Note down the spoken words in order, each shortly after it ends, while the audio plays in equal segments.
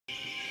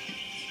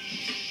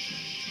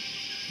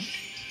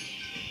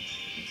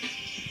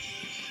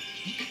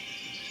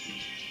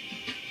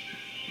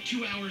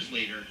2 hours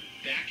later,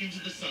 back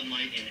into the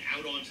sunlight and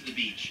out onto the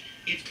beach.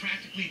 It's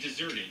practically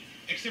deserted,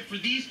 except for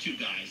these two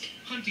guys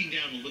hunting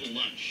down a little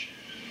lunch.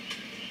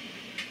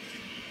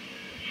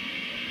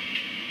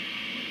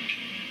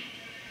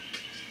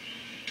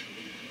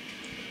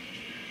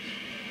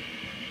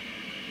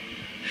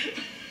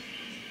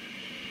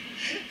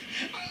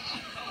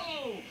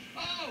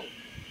 Oh,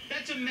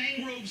 that's a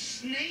mangrove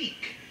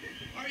snake.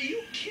 Are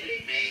you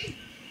kidding me?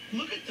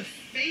 Look at the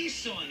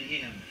face on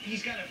him.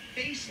 He's got a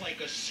face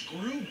like a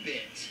screw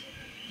bit.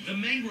 The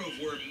mangrove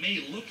worm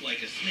may look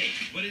like a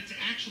snake, but it's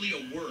actually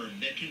a worm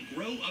that can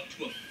grow up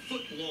to a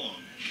foot long.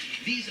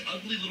 These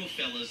ugly little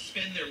fellas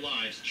spend their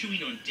lives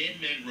chewing on dead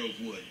mangrove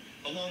wood.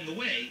 Along the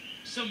way,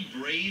 some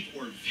brave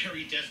or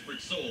very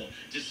desperate soul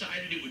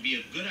decided it would be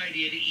a good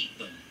idea to eat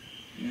them,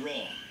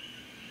 raw.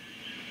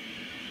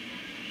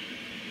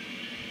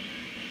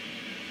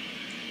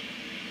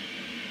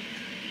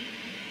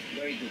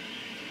 Very good.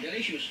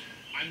 Delicious.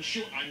 I'm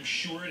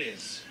sure it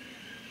is.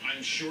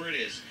 I'm sure it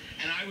is.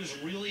 And I was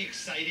really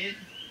excited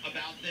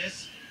about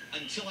this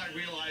until I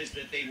realized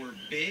that they were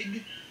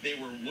big, they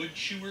were wood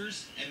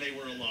chewers, and they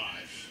were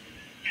alive.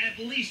 At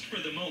least for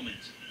the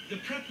moment. The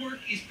prep work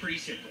is pretty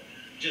simple.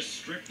 Just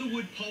strip the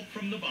wood pulp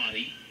from the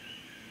body.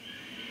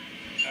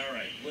 All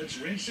right, let's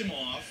rinse him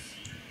off.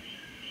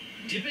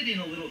 Dip it in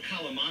a little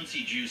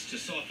calamansi juice to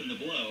soften the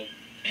blow,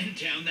 and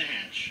down the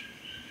hatch.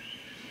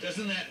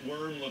 Doesn't that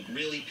worm look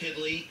really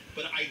piddly?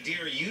 But I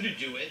dare you to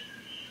do it.